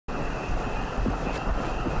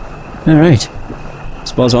Alright.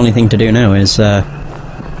 Suppose the only thing to do now is,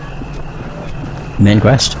 main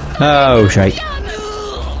quest. Oh, shite.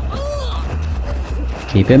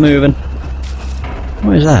 Keep it moving.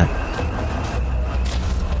 What is that?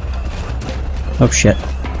 Oh, shit.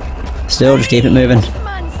 Still, just keep it moving.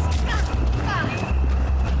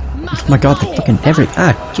 Oh my god, they're fucking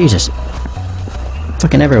Jesus.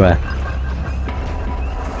 Fucking everywhere.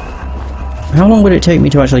 How long would it take me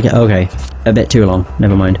to actually get... Okay. A bit too long.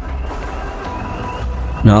 Never mind.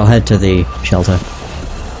 No, I'll head to the shelter.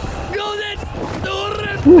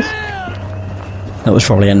 Whew. That was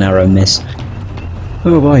probably a narrow miss.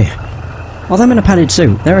 Oh boy. Although I'm in a padded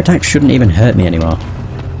suit, their attacks shouldn't even hurt me anymore.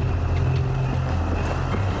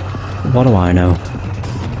 What do I know?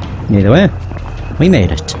 Either way, we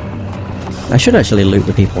made it. I should actually loot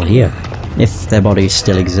the people here, if their bodies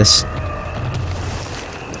still exist.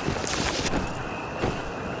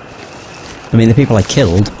 I mean, the people I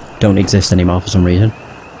killed don't exist anymore for some reason.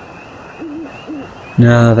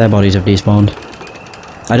 No, their bodies have despawned.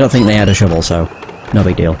 I don't think they had a shovel, so no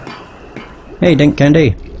big deal. Hey, Dink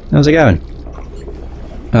Candy, how's it going?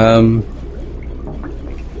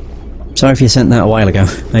 Sorry if you sent that a while ago.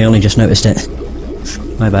 I only just noticed it.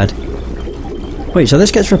 My bad. Wait, so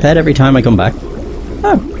this gets repaired every time I come back?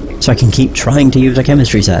 Oh, so I can keep trying to use a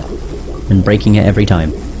chemistry set and breaking it every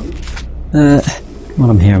time. While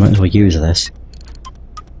I'm here, I might as well use this.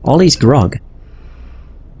 Ollie's grog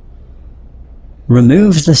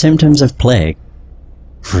removes the symptoms of plague.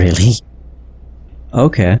 Really?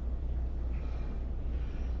 Okay.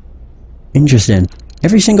 Interesting.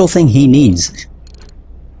 Every single thing he needs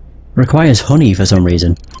requires honey for some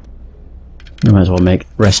reason. I might as well make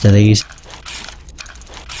the rest of these.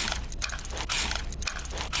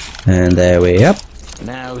 And there we go.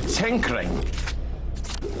 Now tinkering.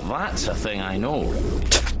 That's a thing I know.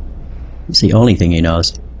 It's the only thing he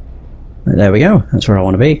knows. Right, there we go. That's where I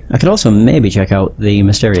want to be. I could also maybe check out the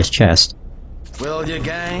mysterious chest. Will you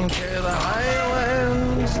gang to the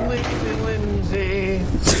Highlands, Lady Lindsay?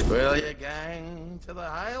 Will you gang to the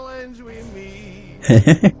Highlands with me?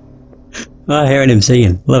 Oh, hearing him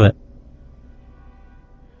singing. Love it.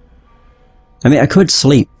 I mean, I could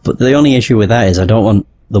sleep, but the only issue with that is I don't want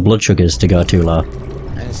the blood sugars to go too low.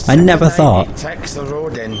 I never thought. The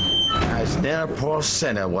road in, as near poor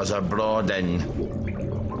sinner was abroad in.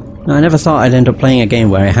 I never thought I'd end up playing a game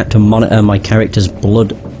where I had to monitor my character's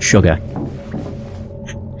blood sugar.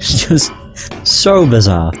 It's just so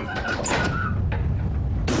bizarre.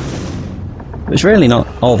 It's really not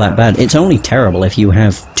all that bad. It's only terrible if you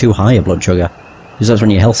have too high a blood sugar, because that's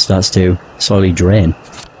when your health starts to slowly drain,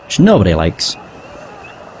 which nobody likes.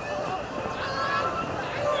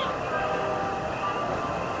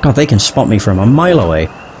 God, they can spot me from a mile away.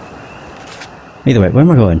 Either way, where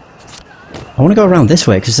am I going? I want to go around this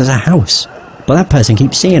way because there's a house, but that person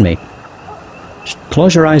keeps seeing me. Just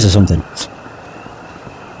close your eyes or something.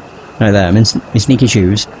 Right there, I'm in my sneaky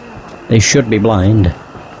shoes. They should be blind.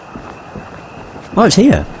 Oh, it's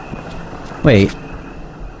here. Wait.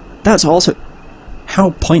 That's also... How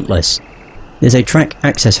pointless. There's a track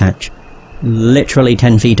access hatch literally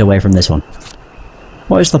 10 feet away from this one.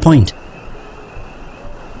 What is the point?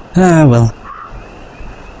 Ah, well.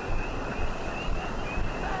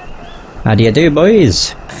 How do you do,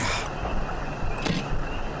 boys?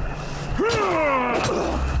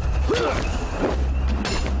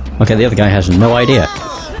 Okay, the other guy has no idea.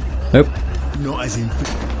 Oh. Not as in...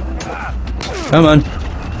 Come on.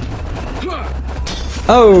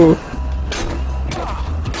 Oh!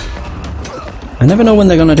 I never know when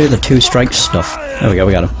they're gonna do the 2 strikes stuff. There we go,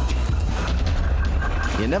 we got him.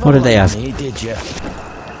 What did they have? Me, did you?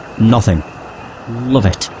 Nothing. Love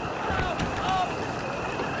it.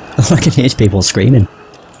 I can hear people screaming.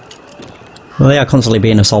 Well, they are constantly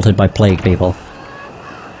being assaulted by plague people.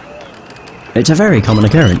 It's a very common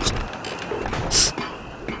occurrence.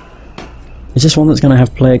 Is this one that's going to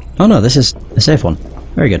have plague? Oh no, this is a safe one.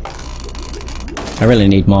 Very good. I really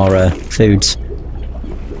need more foods.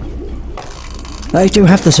 I do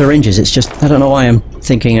have the syringes, it's just, I don't know why I'm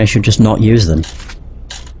thinking I should just not use them.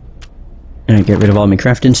 And get rid of all my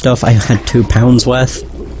crafting stuff. I had £2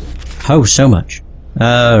 worth. Oh, so much.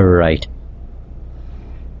 Alright.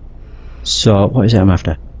 So, what is it I'm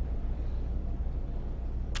after?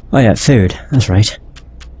 Oh yeah, food. That's right.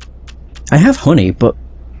 I have honey, but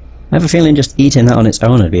I have a feeling just eating that on its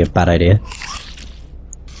own would be a bad idea.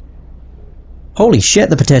 Holy shit,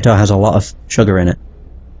 the potato has a lot of sugar in it.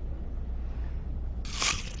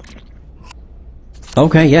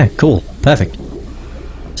 Okay, yeah, cool. Perfect.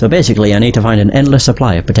 So basically I need to find an endless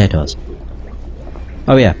supply of potatoes.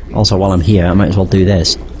 Oh yeah, also while I'm here I might as well do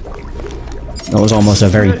this. That was almost a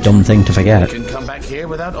very dumb thing to forget. You can come back here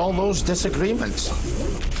without all those disagreements.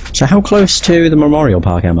 So how close to the memorial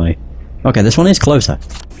park am I? Okay, this one is closer.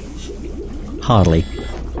 Hardly.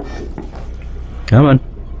 Come on.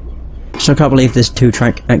 Still can't believe there's 2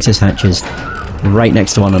 track access hatches right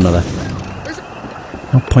next to one another.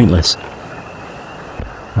 How pointless.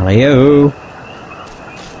 Hello.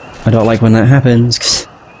 I don't like when that happens, 'cause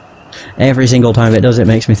every single time it does it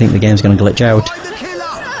makes me think the game's gonna glitch out.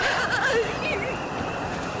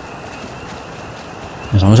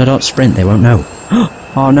 As long as I don't sprint, they won't know.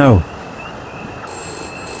 Oh no!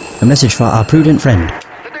 A message for our prudent friend.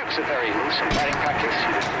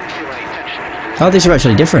 Oh, these are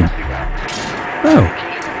actually different. Oh.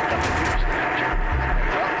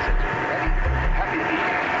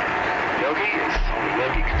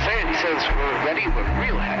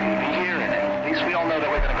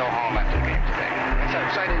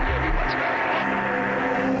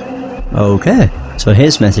 Okay, so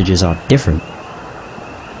his messages are different.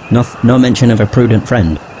 No mention of a prudent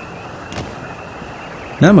friend.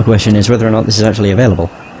 Now my question is whether or not this is actually available.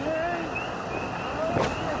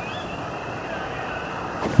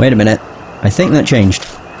 Wait a minute. I think that changed.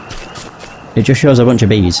 It just shows a bunch of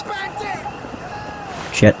bees.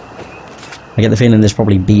 Shit. I get the feeling there's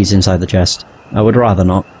probably bees inside the chest. I would rather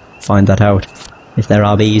not find that out. If there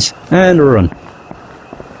are bees. And run.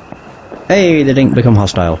 Hey, they didn't become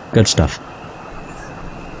hostile. Good stuff.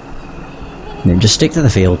 Then just stick to the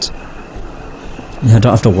fields. I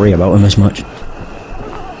don't have to worry about them as much.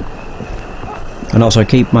 And also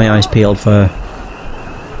keep my eyes peeled for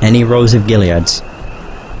any rows of Gileads.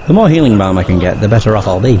 The more healing balm I can get, the better off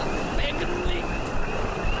I'll be.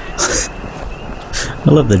 I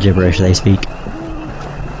love the gibberish they speak.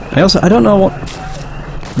 I don't know what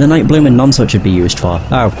the night blooming nonsuch should be used for.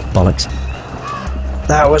 Oh, bollocks.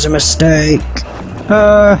 That was a mistake!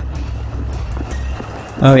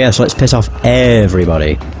 Oh yes, let's piss off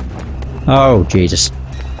everybody. Oh, Jesus.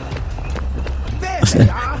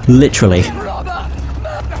 Literally.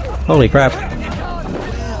 Holy crap.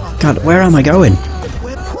 God, where am I going?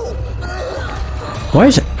 Why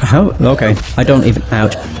is it... How... Okay, I don't even...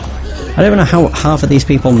 Ouch. I don't even know how half of these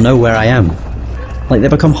people know where I am. Like, they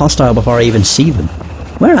become hostile before I even see them.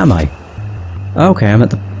 Where am I? Okay, I'm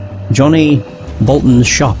at the... Johnny Bolton's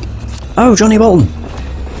shop. Oh, Johnny Bolton!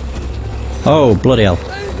 Oh, bloody hell.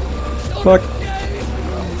 Fuck.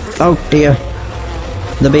 Oh, dear.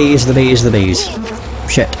 The bees, the bees, the bees.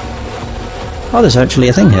 Shit. Oh, there's actually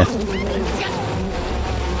a thing here.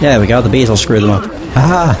 There we go, the bees will screw them up.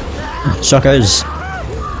 Ah! Suckers!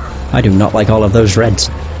 I do not like all of those reds.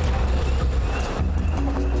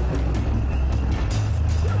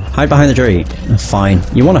 Hide behind the tree. Fine.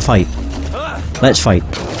 You want to fight? Let's fight.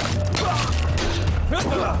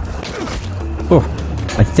 Oh,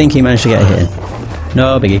 I think he managed to get a hit in.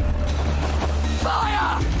 No biggie.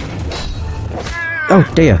 Oh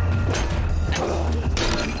dear.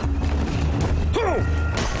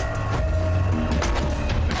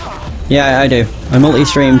 Yeah, I do. I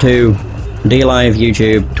multi-stream to DLive,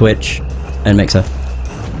 YouTube, Twitch, and Mixer.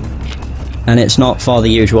 And it's not for the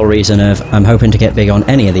usual reason of I'm hoping to get big on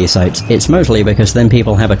any of these sites. It's mostly because then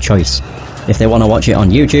people have a choice. If they want to watch it on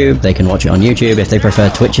YouTube, they can watch it on YouTube. If they prefer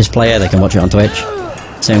Twitch's player, they can watch it on Twitch.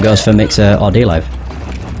 Same goes for Mixer or DLive.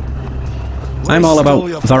 I'm all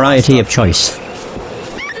about variety of choice.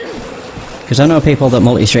 Because I know people that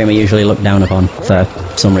multi-stream are usually looked down upon for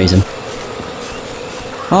some reason.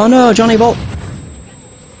 Oh no, Johnny Bolt!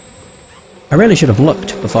 I really should have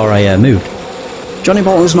looked before I moved. Johnny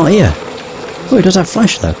Bolton's not here. Oh, he does have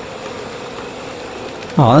flash though.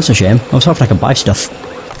 Oh, that's a shame. I was hoping I could buy stuff.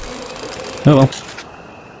 Oh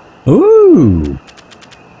well. Ooh!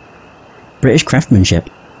 British craftsmanship.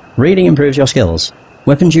 Reading improves your skills.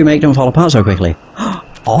 Weapons you make don't fall apart so quickly.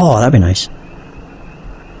 Oh, that'd be nice.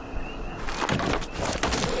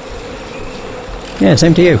 Yeah,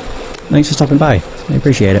 same to you. Thanks for stopping by. I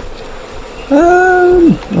appreciate it.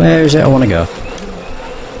 Where is it I want to go?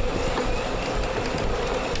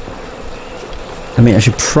 I mean, I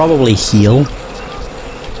should probably heal.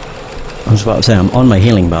 I was about to say I'm on my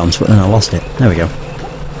healing balms, but then I lost it. There we go.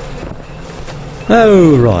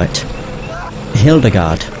 Oh, right.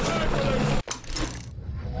 Hildegard.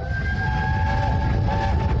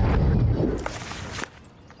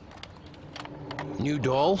 New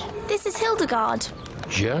doll? This is Hildegard.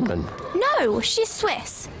 German. No, she's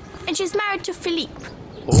Swiss. And she's married to Philippe.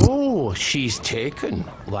 Oh, she's taken.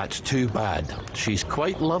 That's too bad. She's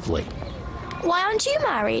quite lovely. Why aren't you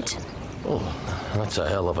married? Oh, that's a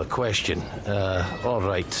hell of a question. All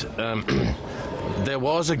right. There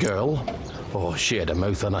was a girl. Oh, she had a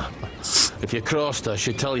mouth on her. If you crossed her,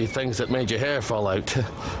 she'd tell you things that made your hair fall out.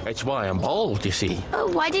 It's why I'm bald, you see.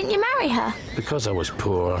 Oh, why didn't you marry her? Because I was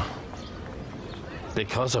poor.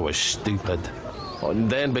 Because I was stupid. And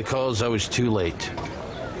then because I was too late.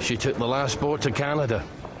 She took the last boat to Canada.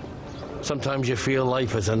 Sometimes you feel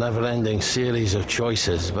life is a never-ending series of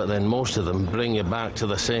choices, but then most of them bring you back to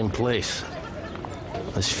the same place.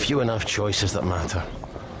 There's few enough choices that matter.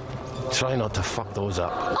 Try not to fuck those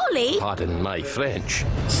up. Ollie? Pardon my French.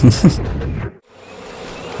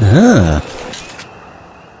 Ah.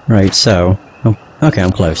 Right, so... Oh, okay,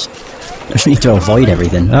 I'm close. I just need to avoid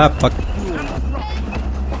everything. Ah, fuck.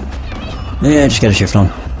 Yeah, just get a shift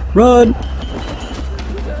on. Run!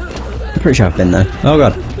 I'm pretty sure I've been there. Oh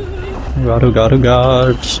god. Oh god, oh god, oh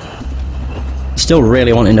god. Still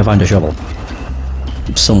really wanting to find a shovel.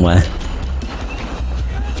 Somewhere.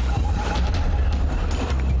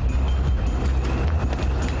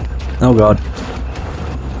 Oh god.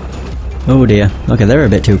 Oh dear. Okay, they're a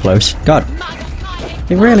bit too close. God.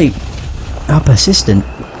 They really are persistent.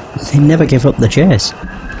 They never give up the chase.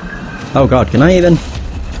 Oh god, can I even...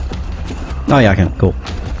 Oh yeah, I can. Cool.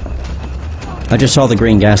 I just saw the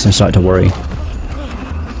green gas and started to worry.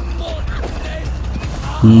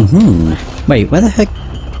 Wait, where the heck...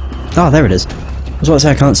 Oh, there it is. I was about to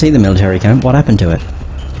say I can't see the military camp. What happened to it?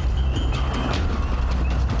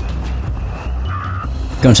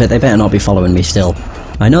 Go and say they better not be following me still.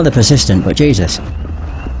 I know they're persistent, but Jesus.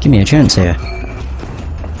 Give me a chance here.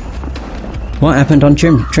 What happened on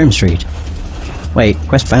Trim Street? Wait,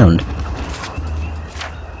 quest found.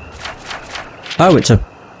 Oh, it's a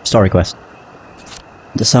story quest.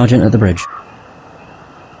 The sergeant at the bridge.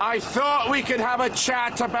 I thought we could have a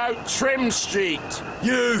chat about Trim Street.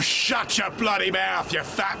 You shut your bloody mouth, you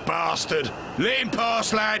fat bastard! Let him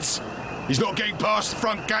pass, lads! He's not getting past the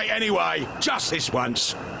front gate anyway, just this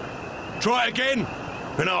once. Try it again,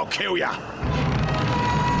 and I'll kill ya.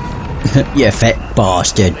 You fat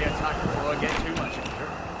bastard.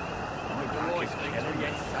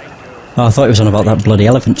 Oh, I thought it was on about that bloody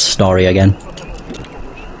elephant story again.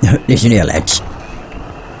 Listen here, lads.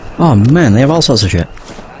 Oh man, they have all sorts of shit.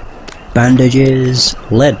 Bandages,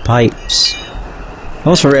 lead pipes. I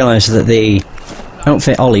also realised that the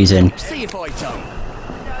outfit Ollie's in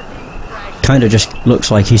kind of just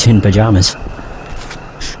looks like he's in pyjamas.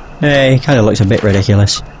 Hey, kind of looks a bit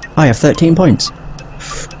ridiculous. I have 13 points.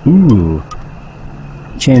 Ooh.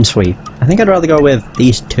 Chain sweep. I think I'd rather go with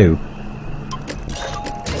these two.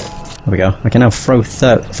 There we go. I can now throw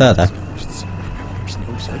further.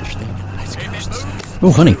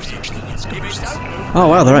 Oh, honey. Oh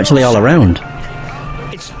wow, they're actually all around.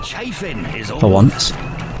 It's chafing, is all. For once.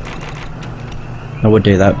 I would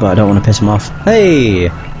do that, but I don't want to piss them off. Hey!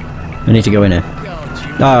 I need to go in here.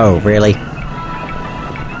 Oh, really?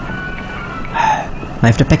 I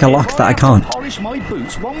have to pick a lock that I can't. Polish my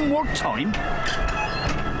boots one more time.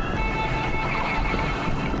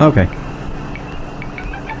 Okay.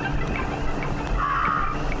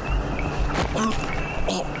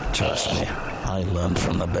 Trust me, I learned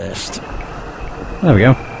from the best. There we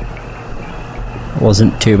go.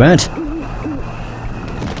 Wasn't too bad.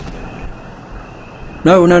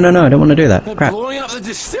 No, no, no, no, I don't want to do that. They're Crap. blowing up the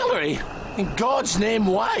distillery? In God's name,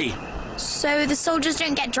 why? So the soldiers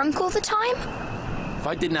don't get drunk all the time? If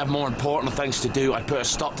I didn't have more important things to do, I'd put a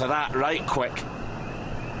stop to that right quick.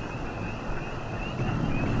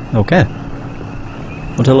 Okay.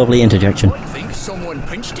 What a lovely interjection. I think someone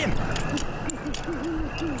pinched him.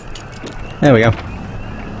 There we go.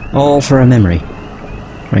 All for a memory.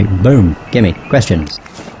 Right, boom. Gimme. Questions.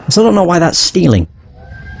 I still don't know why that's stealing.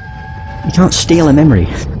 You can't steal a memory.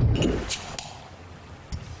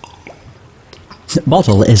 The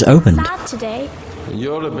bottle is opened. Sad today.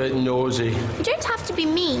 You're a bit nosy. You don't have to be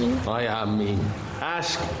mean, I am mean.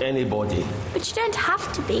 Ask anybody. but you don't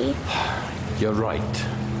have to be. You're right.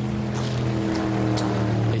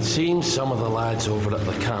 It seems some of the lads over at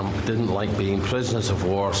the camp didn't like being prisoners of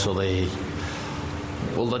war, so they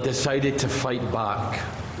decided to fight back.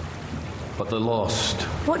 But they lost.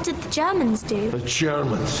 What did the Germans do? The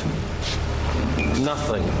Germans.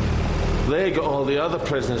 Nothing. They got all the other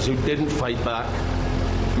prisoners who didn't fight back,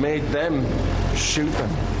 made them shoot them.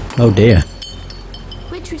 Oh dear.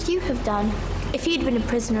 Which would you have done if you'd been a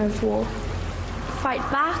prisoner of war? Fight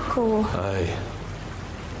back or... Aye.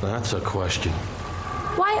 That's a question.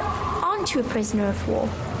 Why aren't you a prisoner of war?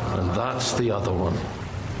 And that's the other one.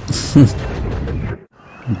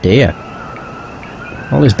 Dear.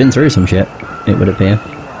 Well, he's been through some shit, it would appear.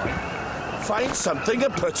 Find something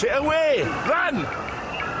and put it away. Run!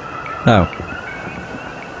 Oh.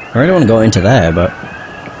 I really want to go into there, but...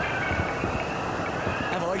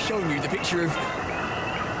 Have I shown you the picture of...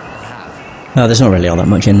 I have. Oh, there's not really all that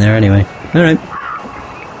much in there anyway. Alright.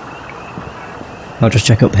 I'll just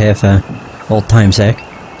check up here for old time's sake.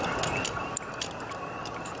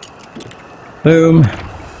 Boom.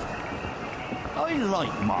 I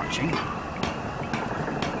like marching.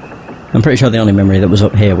 I'm pretty sure the only memory that was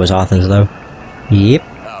up here was Arthur's though. Yep.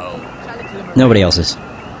 Nobody else's.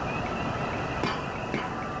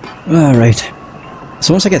 Alright.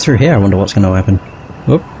 So once I get through here, I wonder what's going to happen.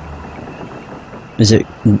 Whoop. Is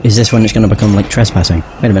this when it's going to become like trespassing?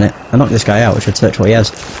 Wait a minute. I knocked this guy out. I should search what he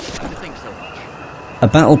has. A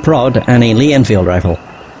battle prod and a Lee Enfield rifle.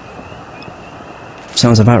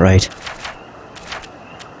 Sounds about right.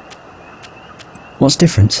 What's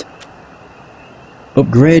different?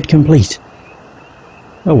 Upgrade complete.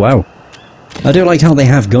 Oh wow. I do like how they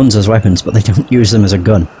have guns as weapons, but they don't use them as a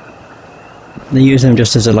gun. They use them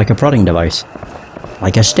just as like a prodding device.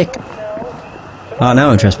 Like a stick. Oh, now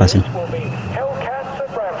I'm trespassing.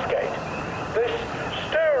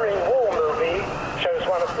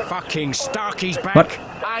 Fucking Starkey's back. What?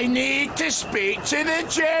 I need to speak to the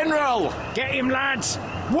General! Get him, lads.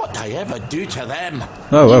 What I ever do to them?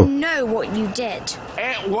 Oh, You oh. know what you did.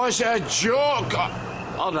 It was a joke!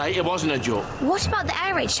 Alright, it wasn't a joke. What about the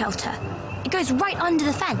air raid shelter? It goes right under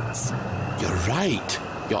the fence. You're right.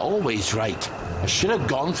 You're always right. I should have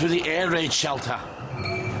gone through the air raid shelter.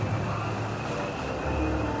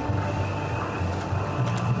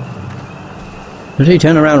 Did he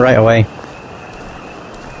turn around right away?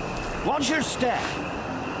 Watch your step.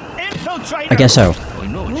 Infiltrator. I guess so.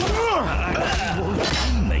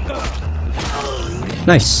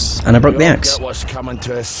 Nice. And I broke the axe. Get what's coming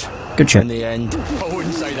to us. Good shit. In the end. I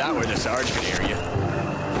wouldn't say that where the Sarge can hear you.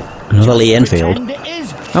 Another Lee Enfield. And it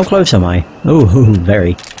is How close am I? Oh,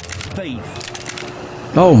 very. beef.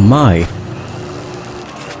 Oh my.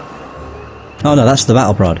 Oh no, that's the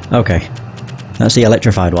battle prod. Okay. That's the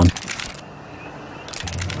electrified one.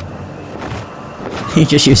 He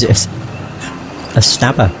just uses a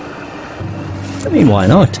stabber. I mean, why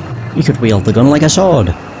not? You could wield the gun like a sword.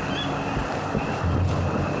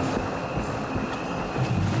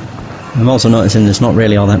 I'm also noticing there's not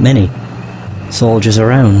really all that many soldiers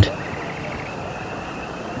around.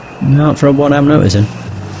 Not from what I'm noticing.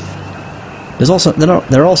 There's also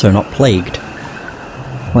they're also not plagued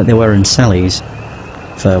like they were in Sally's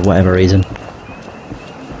for whatever reason.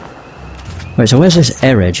 Wait, so where's this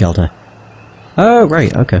air raid shelter? Oh,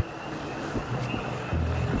 right, okay.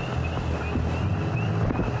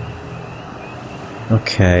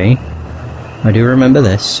 Okay. I do remember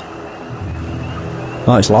this.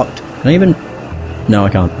 Oh, it's locked. Can I even... No, I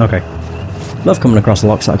can't. Okay. Love coming across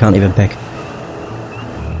locks that I can't even pick.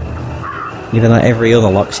 Even though every other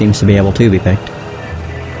lock seems to be able to be picked.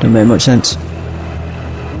 Don't make much sense.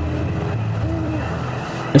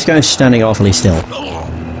 This guy's standing awfully still.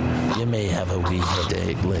 You may have a wee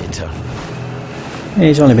headache later.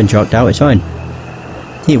 He's only been chalked out, it's fine.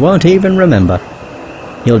 He won't even remember.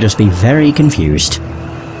 He'll just be very confused.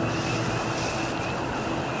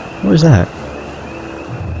 What was that?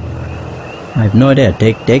 I have no idea.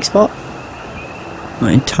 Dig spot?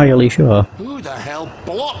 Not entirely sure. Who the hell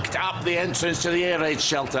blocked up the entrance to the air raid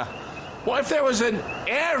shelter? What if there was an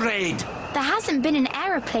air raid? There hasn't been an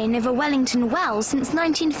aeroplane over Wellington Wells since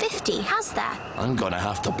 1950, has there? I'm gonna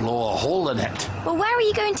have to blow a hole in it. Well, where are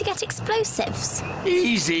you going to get explosives?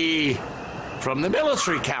 Easy. From the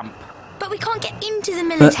military camp. But we can't get into the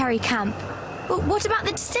military camp. Well, what about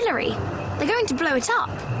the distillery? They're going to blow it up.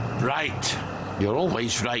 Right. You're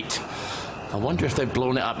always right. I wonder if they've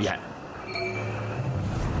blown it up yet.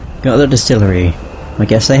 Got the distillery. I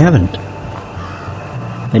guess they haven't.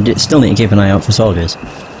 They still need to keep an eye out for soldiers.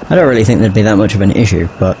 I don't really think there'd be that much of an issue,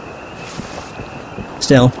 but...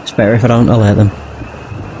 Still, it's better if I don't alert them.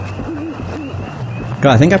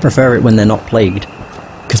 God, I think I prefer it when they're not plagued.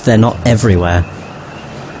 Because they're not everywhere.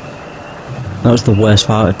 That was the worst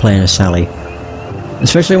part of playing as Sally.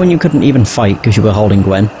 Especially when you couldn't even fight because you were holding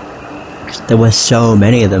Gwen. Because there were so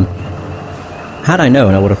many of them. Had I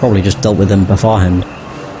known, I would have probably just dealt with them beforehand.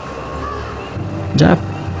 Zap.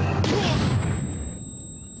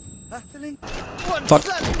 Fuck.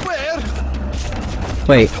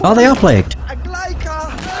 Wait, oh, they are plagued.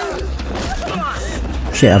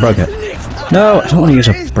 Shit, I broke it. No, I don't want to use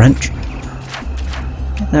a branch.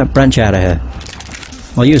 Get that branch out of here.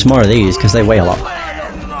 I'll use more of these because they weigh a lot.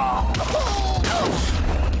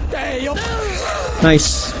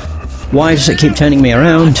 Nice. Why does it keep turning me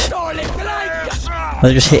around? Are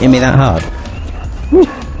they just hitting me that hard? Woo.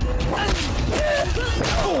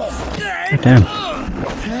 God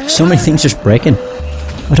damn. So many things just breaking.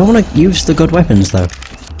 I don't want to use the good weapons though.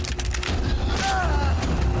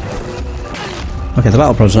 Okay, the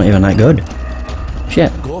battle prod's not even that good.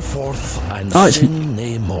 Shit. Go forth and Oh, it's- sin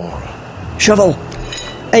nae more. Shovel!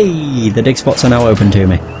 Hey! The dig spots are now open to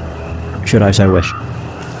me. Should I so wish.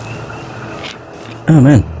 Oh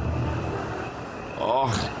man. Oh,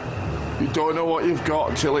 you don't know what you've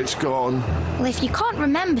got until it's gone. Well, if you can't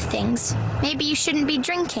remember things, maybe you shouldn't be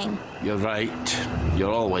drinking. You're right.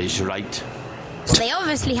 You're always right. Well, they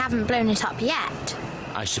obviously haven't blown it up yet.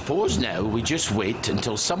 I suppose now we just wait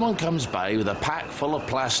until someone comes by with a pack full of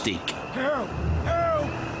plastique. Help! Help!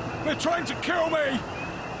 They're trying to kill me!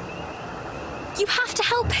 You have to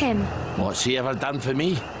help him. What's he ever done for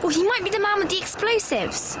me? Well, he might be the man with the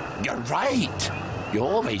explosives. You're right. You're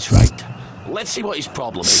always right. Let's see what his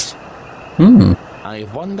problem is. I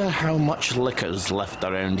wonder how much liquor's left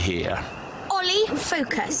around here. Ollie,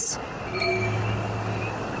 focus.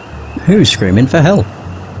 Who's screaming for help?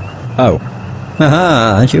 Oh.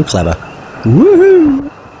 Haha, aren't you clever? Woohoo!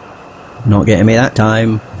 Not getting me that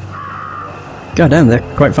time. God damn,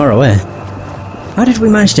 they're quite far away. How did we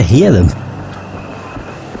manage to hear them?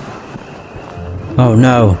 Oh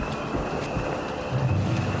no.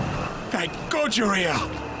 Thank God you're here!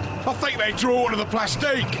 I think they draw to the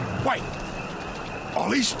plastique! Wait!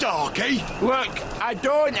 Ollie Starkey? Look, I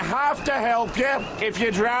don't have to help you if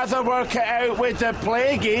you'd rather work it out with the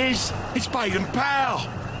plagueies. It's Baden Powell!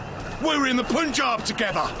 We were in the Punjab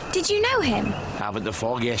together! Did you know him? Haven't the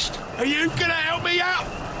foggiest. Are you gonna help me out?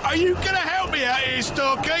 Are you gonna help me out here,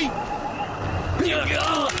 Starkey?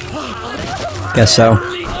 Guess so.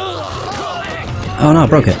 Oh no, I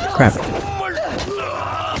broke it. Crap.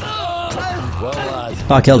 Well, lad,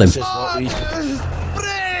 Oh, I killed him. this is what we...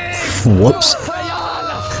 Whoops.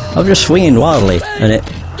 I was just swinging wildly, and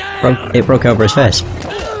it broke over his face.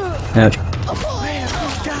 Ouch.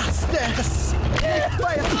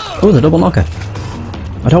 Oh, the double knocker.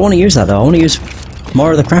 I don't want to use that though, I want to use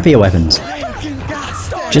more of the crappier weapons.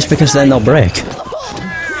 Just because then they'll break.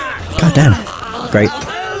 God damn. Great.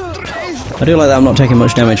 I do like that I'm not taking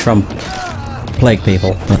much damage from plague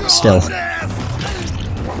people, but still.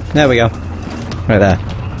 There we go. Right there.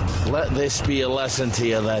 Let this be a lesson to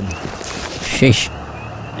you then. Sheesh.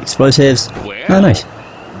 Explosives. Well, Oh, nice.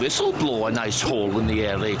 this'll blow a nice hole in the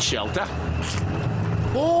air raid shelter.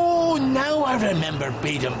 Oh, now I remember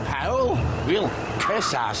Baden Powell. Real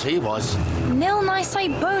kiss-ass he was. Nil nisi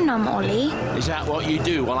bonum, Ollie. Is that what you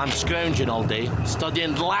do while I'm scrounging all day,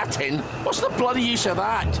 studying Latin? What's the bloody use of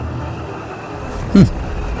that?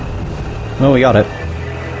 Well, we got it.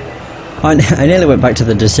 I nearly went back to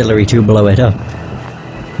the distillery to blow it up.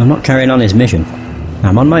 I'm not carrying on his mission.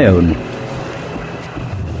 I'm on my own.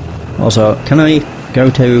 Also, can I go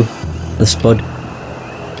to the spud?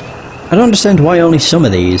 I don't understand why only some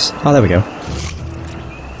of these... Oh, there we go.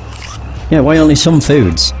 Yeah, why only some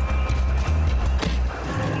foods?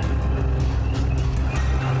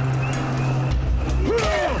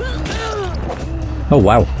 Oh,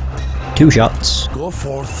 wow. 2 shots. Go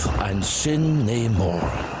forth and sin nae more.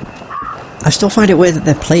 I still find it weird that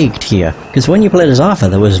they're plagued here, because when you played as Arthur,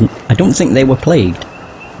 there was... I don't think they were plagued.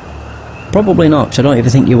 Probably not, because I don't even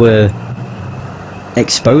think you were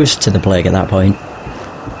exposed to the plague at that point.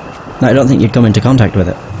 I don't think you'd come into contact with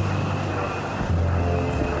it.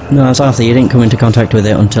 No, as Arthur, you didn't come into contact with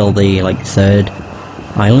it until the, 3rd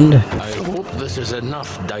island. I hope this is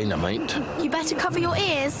enough dynamite. You better cover your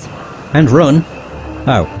ears. And run.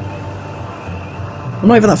 Oh. I'm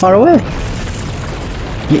not even that far away.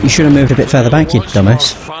 You should have moved a bit further back, you What's more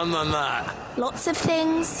dumbass. fun than that? Lots of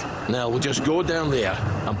things. Now we'll just go down there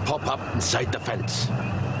and pop up inside the fence.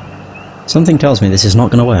 Something tells me this is not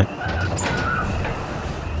going to work.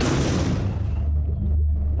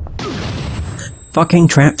 Fucking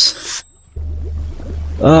traps.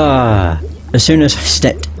 Ah, as soon as I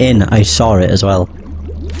stepped in, I saw it as well.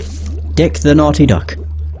 Dick the naughty duck.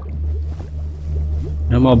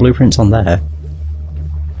 No more blueprints on there.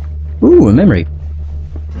 Ooh, a memory.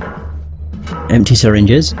 Empty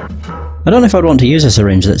syringes. I don't know if I'd want to use a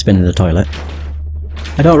syringe that's been in the toilet.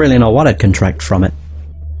 I don't really know what I'd contract from it.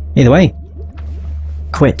 Either way.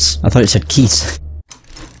 Quits. I thought it said Keith.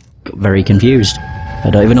 Got very confused. I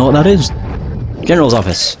don't even know what that is. General's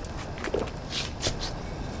office.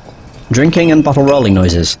 Drinking and bottle rolling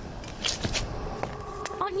noises.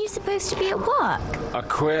 Aren't you supposed to be at work? I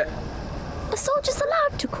quit. Are soldiers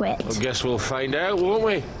allowed to quit? I guess we'll find out, won't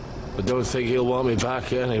we? I don't think he'll want me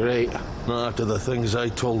back at any rate. Not after the things I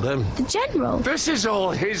told him. The general? This is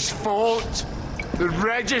all his fault. The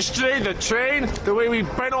registry, the train, the way we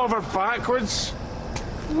bent over backwards.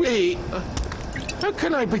 Wait, how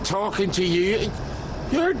can I be talking to you?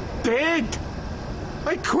 You're dead.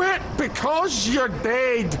 I quit because you're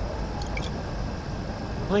dead.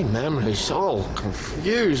 My memory's all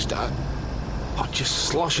confused. Oh, it just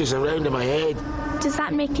sloshes around in my head. Does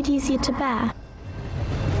that make it easier to bear?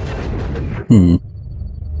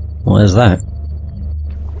 What is that?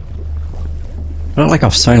 I don't like how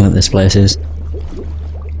silent this place is.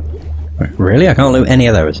 Really? I can't loot any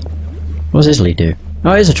of those. What does this lead to?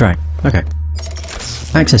 Oh, it is a track. Okay.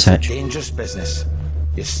 Access hatch. Dangerous business.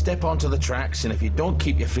 You step onto the tracks, and if you don't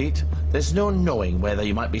keep your feet, there's no knowing whether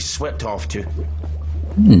you might be swept off to.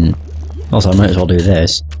 Also, I might as well do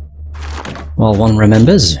this. While one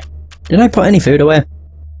remembers. Did I put any food away?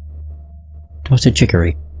 Toasted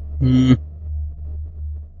chicory. Wait,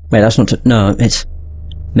 that's not... no, it's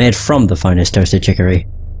made from the finest toasted chicory.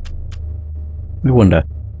 I wonder.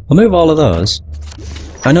 I'll move all of those.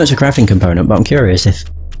 I know it's a crafting component, but I'm curious if,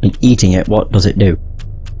 in eating it, what does it do?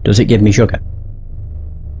 Does it give me sugar?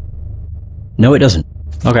 No, it doesn't.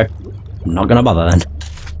 Okay. I'm not gonna bother then.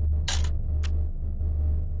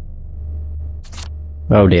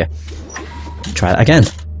 Oh dear. Try that again.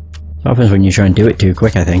 What happens when you try and do it too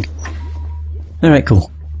quick, I think. Alright,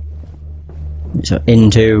 cool. So,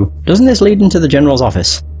 into... doesn't this lead into the General's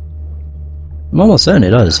office? I'm almost certain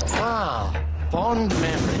it does. Ah, fond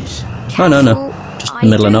memories. Oh, no. Just the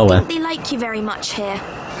middle of nowhere. I don't think they like you very much here.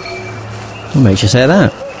 What makes you say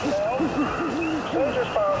that? Soldiers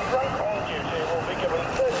found drunk on duty will be given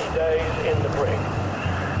 30 days in the brig.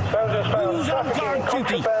 Soldiers found Who's on trafficking in guard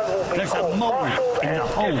duty? contraband will be There's a court-martialed mole in the and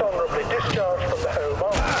hole. dishonorably discharged from the Home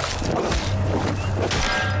Office.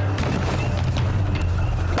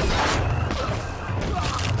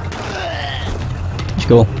 Let's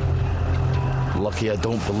go. Lucky I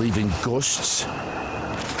don't believe in ghosts.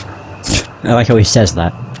 I like how he says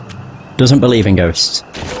that. Doesn't believe in ghosts.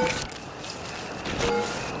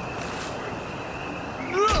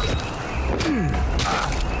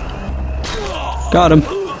 Got him.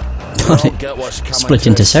 Got it. Get what's coming Split to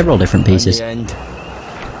into us several different in pieces. the end.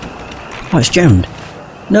 Oh, it's jammed.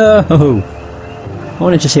 No! I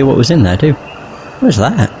wanted to see what was in there too. What is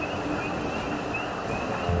that?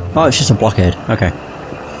 Oh, it's just a blockade. Okay.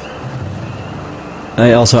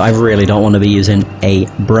 I really don't want to be using a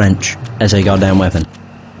branch as a goddamn weapon.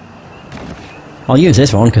 I'll use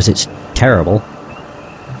this one because it's terrible.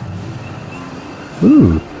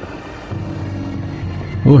 Ooh.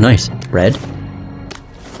 Ooh, nice. Red.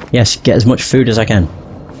 Yes, get as much food as I can.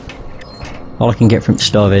 All I can get from the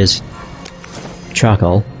stove is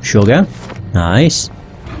charcoal, sugar. Nice.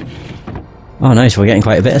 Oh, nice. We're getting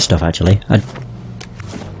quite a bit of stuff, actually.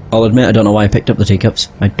 I'll admit I don't know why I picked up the teacups.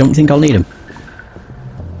 I don't think I'll need them.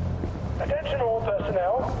 Attention all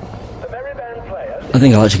personnel. The merry band players. I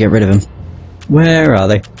think I'll actually get rid of them. Where are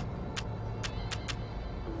they?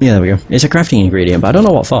 Yeah, there we go. It's a crafting ingredient, but I don't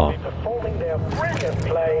know what for. Performing their brilliant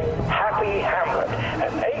play, Happy Hamlet,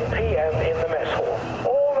 at 8 p.m. in the mess hall.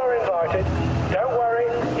 All are invited. Don't worry,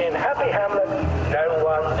 in Happy Hamlet, no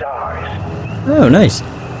one dies. Oh, nice.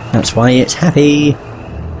 That's why it's happy.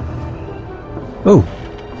 Oh.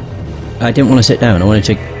 I didn't want to sit down. I want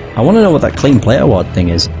to know what that clean plate award thing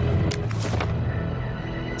is.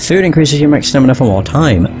 Food increases your max stamina for more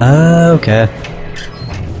time. Okay.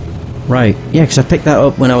 Right. Yeah, because I picked that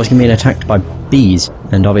up when I was being attacked by bees,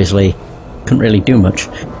 and obviously couldn't really do much.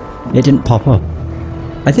 It didn't pop up.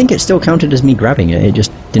 I think it still counted as me grabbing it, it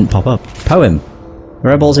just didn't pop up. Poem.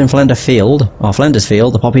 Rebels in Flanders Field,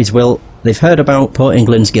 the poppies they've heard about poor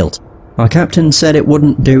England's guilt. Our captain said it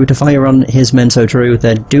wouldn't do to fire on his men so true,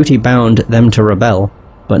 their duty bound them to rebel,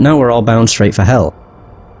 but now we're all bound straight for hell.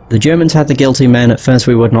 The Germans had the guilty men, at first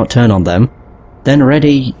we would not turn on them, then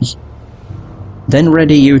ready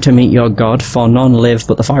you to meet your god, for none live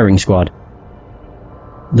but the firing squad.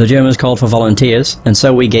 The Germans called for volunteers, and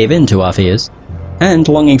so we gave in to our fears, and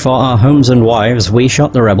longing for our homes and wives, we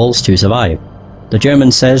shot the rebels to survive. The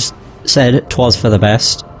Germans said 'twas for the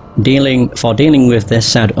best, dealing with this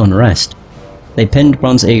sad unrest. They pinned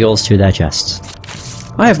bronze eagles to their chests.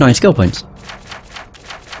 I have 9 skill points.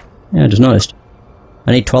 Yeah, I just noticed.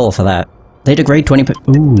 I need 12 for that. They degrade 20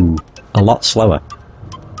 ooh, a lot slower.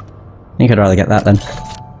 I think I'd rather get that then.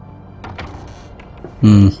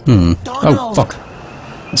 Oh, fuck.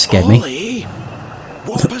 That scared me. Ollie?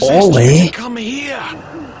 What possessed you to come here?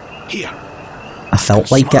 Here. I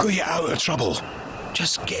felt like Smuggle it. you out of trouble.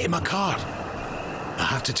 Just get him a card. I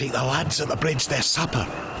have to take the lads at the bridge their supper.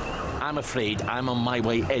 I'm afraid I'm on my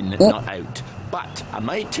way in, not out. But I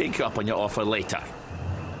might take you up on your offer later.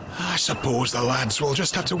 I suppose the lads will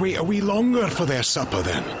just have to wait a wee longer for their supper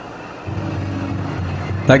then.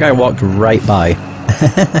 That guy walked right by.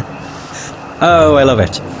 Oh, I love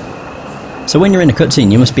it. So when you're in a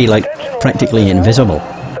cutscene, you must be, like, practically invisible.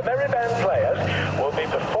 The merry band players will be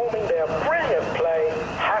performing their brilliant play,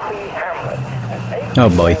 Happy Hamlet, at 8 Oh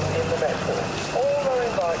boy. p.m. in the mess hall.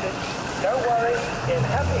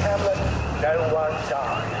 Happy Hamlet, no one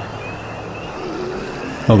dies.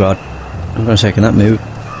 Oh god. I'm gonna say, can that move?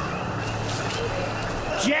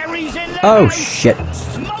 Jerry's in the Oh house. shit.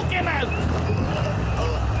 Smoke him out.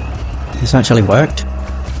 This actually worked.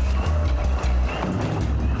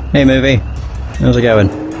 Hey movie. How's it going?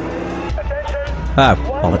 Attention! Ah,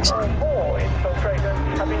 One bollocks. or more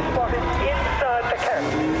infiltrators have been spotted inside the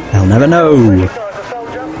camp. They'll never know. Recognize the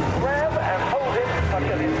soldier, grab and hold him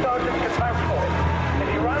until his sergeant can vouch for him. If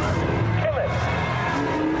he runs, kill him.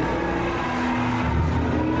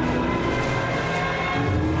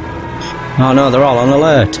 Oh no, they're all on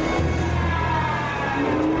alert.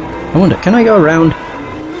 I wonder, can I go around?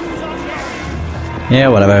 Yeah,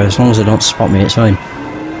 whatever, as long as they don't spot me, it's fine.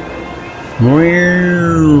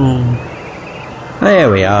 There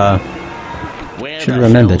we are. Where Should the have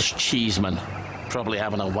remembered. hell's Cheeseman? Probably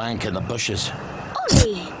having a wank in the bushes.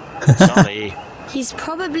 Ollie! Sorry. He's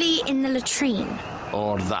probably in the latrine.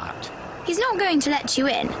 Or that. He's not going to let you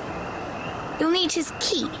in. You'll need his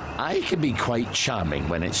key. I can be quite charming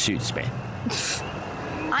when it suits me.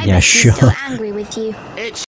 I Yeah, bet sure. he's still angry with you. It's